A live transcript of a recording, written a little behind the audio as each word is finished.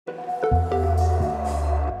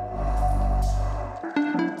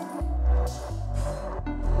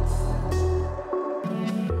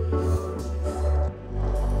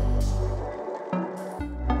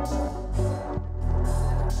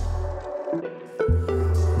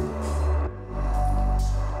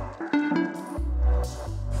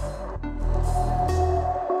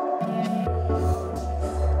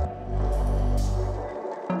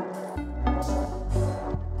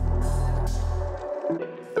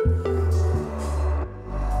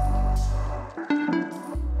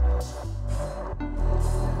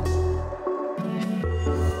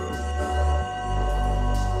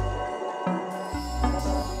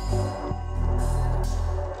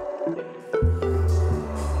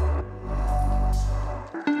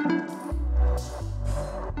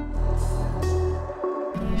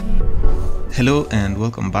Hello and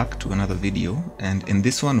welcome back to another video, and in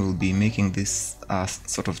this one we'll be making this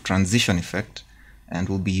sort of transition effect, and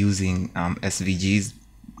we'll be using SVGs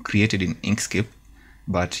created in Inkscape,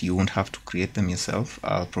 but you won't have to create them yourself.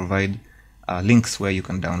 I'll provide links where you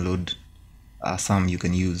can download some you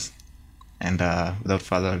can use, and without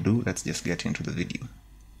further ado, let's just get into the video.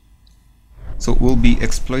 So we'll be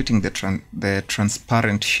exploiting the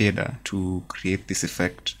transparent shader to create this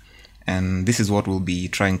effect, and this is what we'll be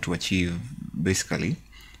trying to achieve basically.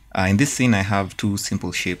 In this scene I have two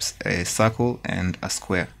simple shapes, a circle and a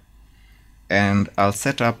square, and I'll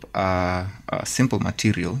set up a simple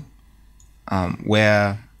material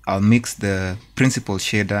where I'll mix the principal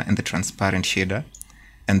shader and the transparent shader,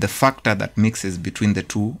 and the factor that mixes between the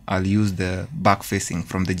two I'll use the backfacing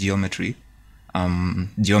from the geometry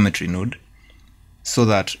node, so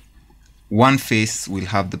that one face will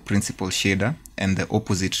have the principal shader and the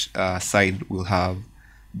opposite side will have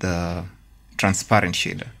the transparent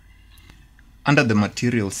shader. Under the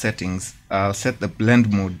material settings, I'll set the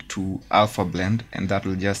blend mode to alpha blend, and that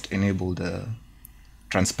will just enable the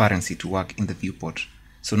transparency to work in the viewport.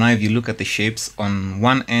 So now if you look at the shapes, on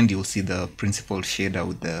one end you'll see the principal shader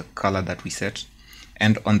with the color that we set,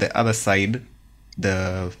 and on the other side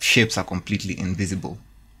the shapes are completely invisible.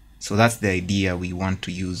 So that's the idea we want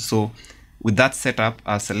to use. So with that setup,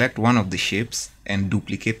 I'll select one of the shapes and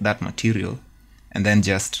duplicate that material, and then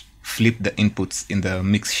just flip the inputs in the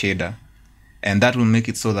mix shader, and that will make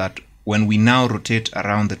it so that when we now rotate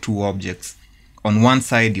around the two objects, on one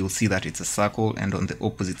side you'll see that it's a circle, and on the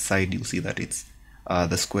opposite side you'll see that it's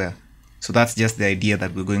the square. So that's just the idea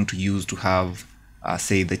that we're going to use to have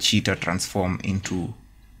say the cheetah transform into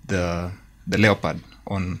the leopard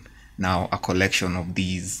on now a collection of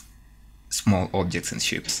these small objects and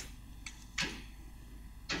shapes.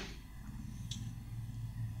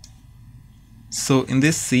 So in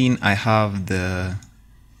this scene I have the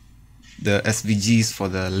SVGs for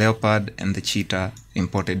the leopard and the cheetah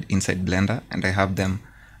imported inside Blender, and I have them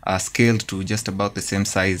scaled to just about the same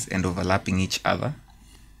size and overlapping each other.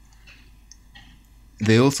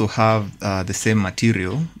 They also have the same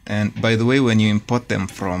material, and by the way, when you import them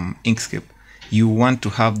from Inkscape, you want to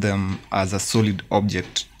have them as a solid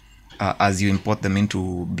object as you import them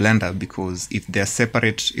into Blender, because if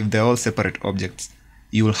they're all separate objects,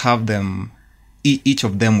 you will have them, each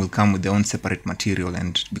of them will come with their own separate material,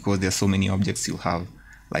 and because there are so many objects, you'll have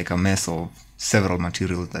like a mess of several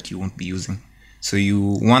materials that you won't be using. So you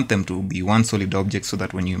want them to be one solid object, so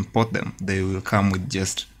that when you import them, they will come with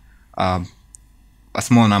just a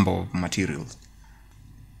small number of materials.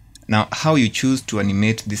 Now, how you choose to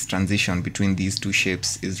animate this transition between these two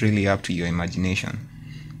shapes is really up to your imagination,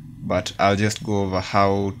 but I'll just go over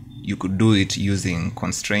how you could do it using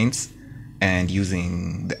constraints and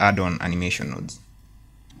using the add-on animation nodes.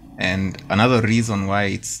 And another reason why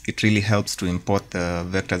it really helps to import the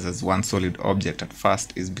vectors as one solid object at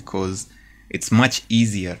first is because it's much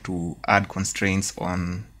easier to add constraints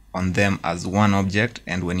on them as one object,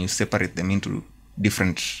 and when you separate them into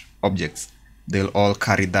different objects, they'll all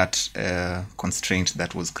carry that constraint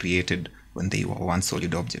that was created when they were one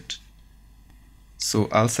solid object. So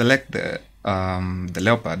I'll select the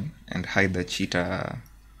leopard and hide the cheetah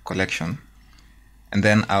collection, and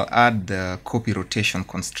then I'll add the copy rotation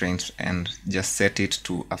constraint and just set it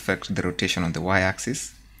to affect the rotation on the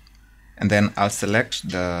y-axis, and then I'll select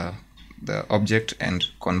the object and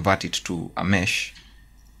convert it to a mesh,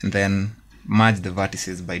 and then merge the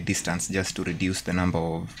vertices by distance just to reduce the number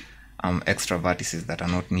of extra vertices that are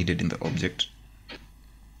not needed in the object.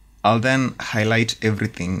 I'll then highlight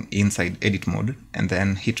everything inside edit mode and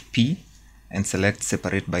then hit P and select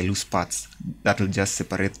separate by loose parts. That will just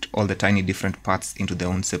separate all the tiny different parts into their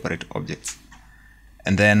own separate objects.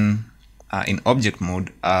 And then in object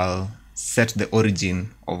mode, I'll set the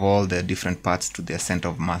origin of all the different parts to their center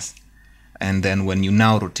of mass. And then when you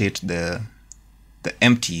now rotate the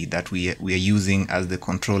empty that we are using as the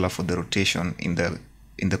controller for the rotation in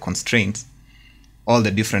the constraints, all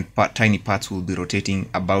the different tiny parts will be rotating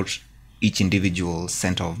about each individual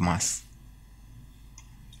center of mass.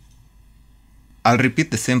 I'll repeat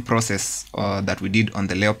the same process that we did on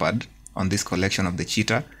the leopard on this collection of the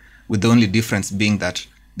cheetah, with the only difference being that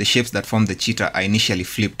the shapes that form the cheetah are initially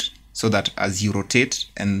flipped, so that as you rotate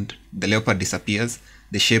and the leopard disappears,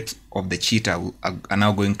 the shapes of the cheetah are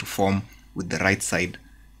now going to form with the right side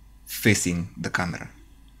facing the camera.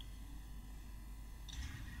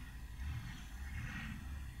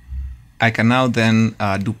 I can now then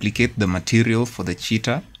duplicate the material for the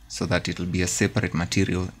cheetah so that it will be a separate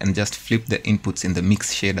material, and just flip the inputs in the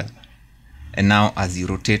mix shader. And now as you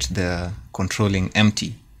rotate the controlling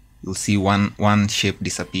empty, you'll see one shape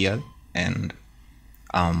disappear, and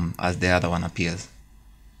as the other one appears.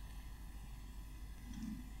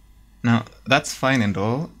 Now that's fine and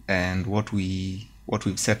all, and what we've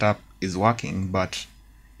set up is working, but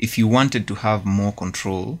if you wanted to have more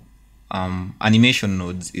control, animation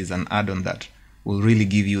nodes is an add-on that will really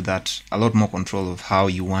give you that a lot more control of how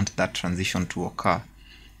you want that transition to occur.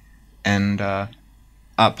 And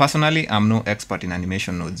personally, I'm no expert in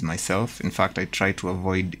animation nodes myself. In fact, I try to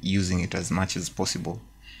avoid using it as much as possible.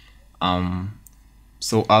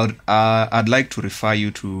 So I'd like to refer you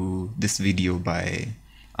to this video by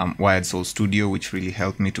Wired Soul Studio, which really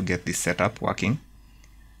helped me to get this setup working.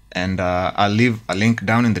 And I'll leave a link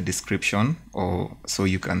down in the description, or so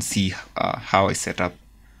you can see how I set up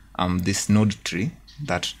this node tree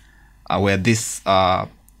that where this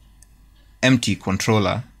empty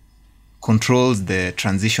controller controls the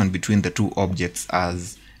transition between the two objects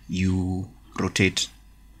as you rotate.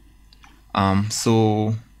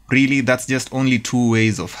 So really, that's just only two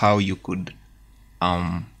ways of how you could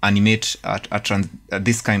animate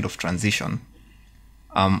this kind of transition.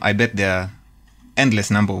 I bet there are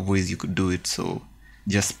endless number of ways you could do it, so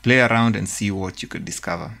just play around and see what you could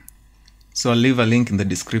discover. So I'll leave a link in the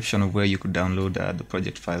description of where you could download the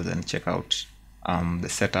project files and check out the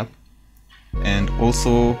setup. And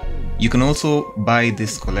also, you can also buy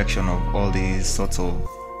this collection of all these sorts of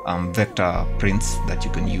vector prints that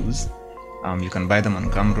you can use. You can buy them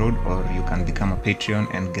on Gumroad, or you can become a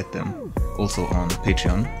Patreon and get them also on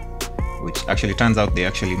Patreon, which actually turns out they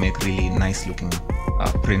actually make really nice looking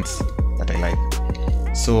prints that I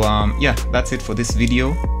like. So yeah, that's it for this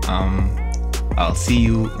video. I'll see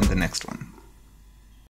you in the next one.